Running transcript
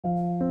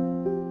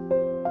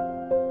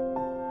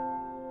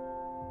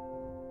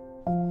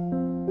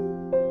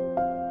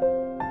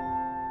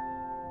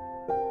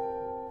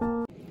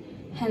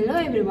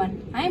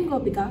everyone, I am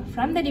Gopika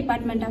from the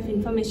Department of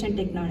Information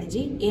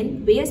Technology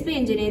in VSB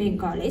Engineering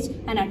College,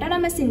 an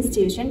autonomous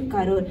institution,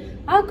 Karur.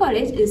 Our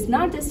college is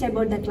not just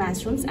about the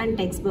classrooms and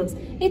textbooks,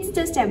 it's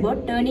just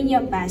about turning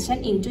your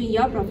passion into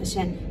your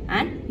profession.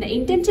 And the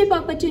internship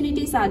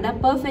opportunities are the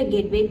perfect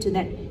gateway to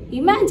that.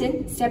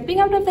 Imagine stepping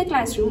out of the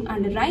classroom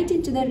and right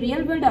into the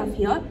real world of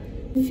your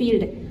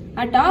field.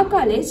 At our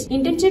college,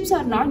 internships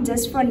are not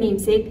just for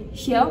namesake.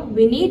 Here,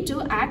 we need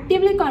to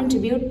actively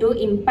contribute to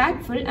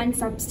impactful and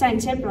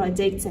substantial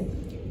projects.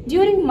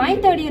 During my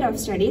third year of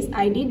studies,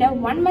 I did a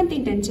 1-month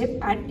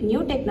internship at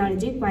New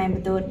Technology,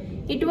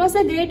 Coimbatore. It was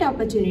a great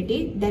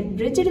opportunity that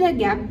bridged the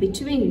gap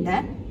between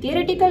the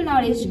theoretical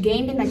knowledge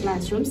gained in the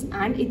classrooms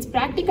and its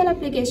practical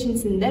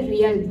applications in the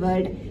real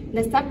world.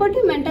 The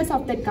supportive mentors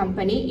of that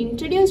company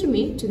introduced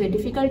me to the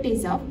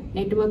difficulties of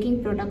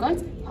networking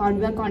protocols,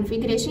 hardware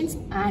configurations,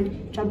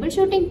 and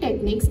troubleshooting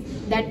techniques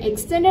that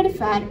extended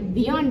far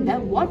beyond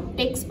what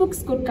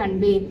textbooks could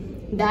convey.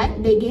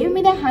 That they gave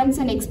me the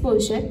hands-on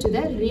exposure to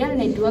the real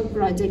network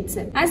projects.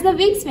 As the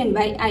weeks went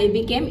by, I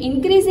became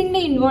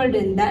increasingly involved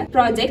in the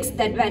projects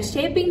that were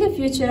shaping the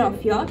future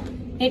of your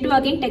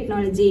networking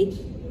technology.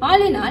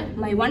 All in all,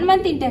 my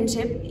 1-month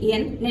internship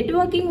in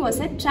networking was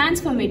a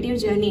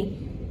transformative journey.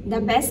 The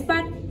best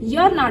part,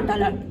 you're not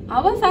alone.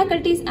 Our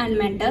faculties and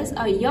mentors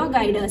are your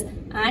guiders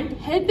and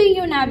helping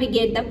you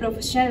navigate the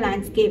professional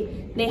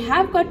landscape. They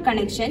have got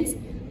connections,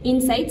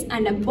 insights,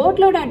 and a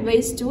boatload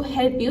advice to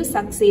help you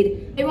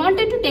succeed. I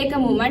wanted to take a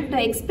moment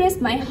to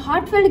express my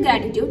heartfelt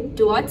gratitude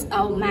towards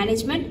our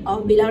management, our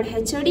beloved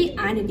HOD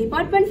and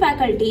department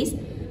faculties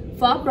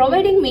for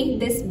providing me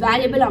this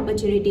valuable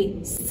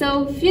opportunity.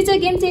 So, future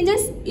game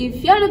changers,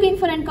 if you're looking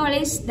for a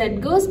college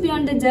that goes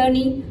beyond the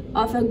journey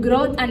of a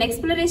growth and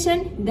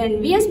exploration,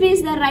 then VSB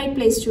is the right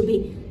place to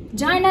be.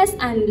 Join us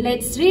and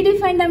let's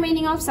redefine the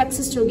meaning of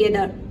success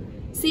together.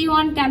 See you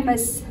on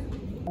campus.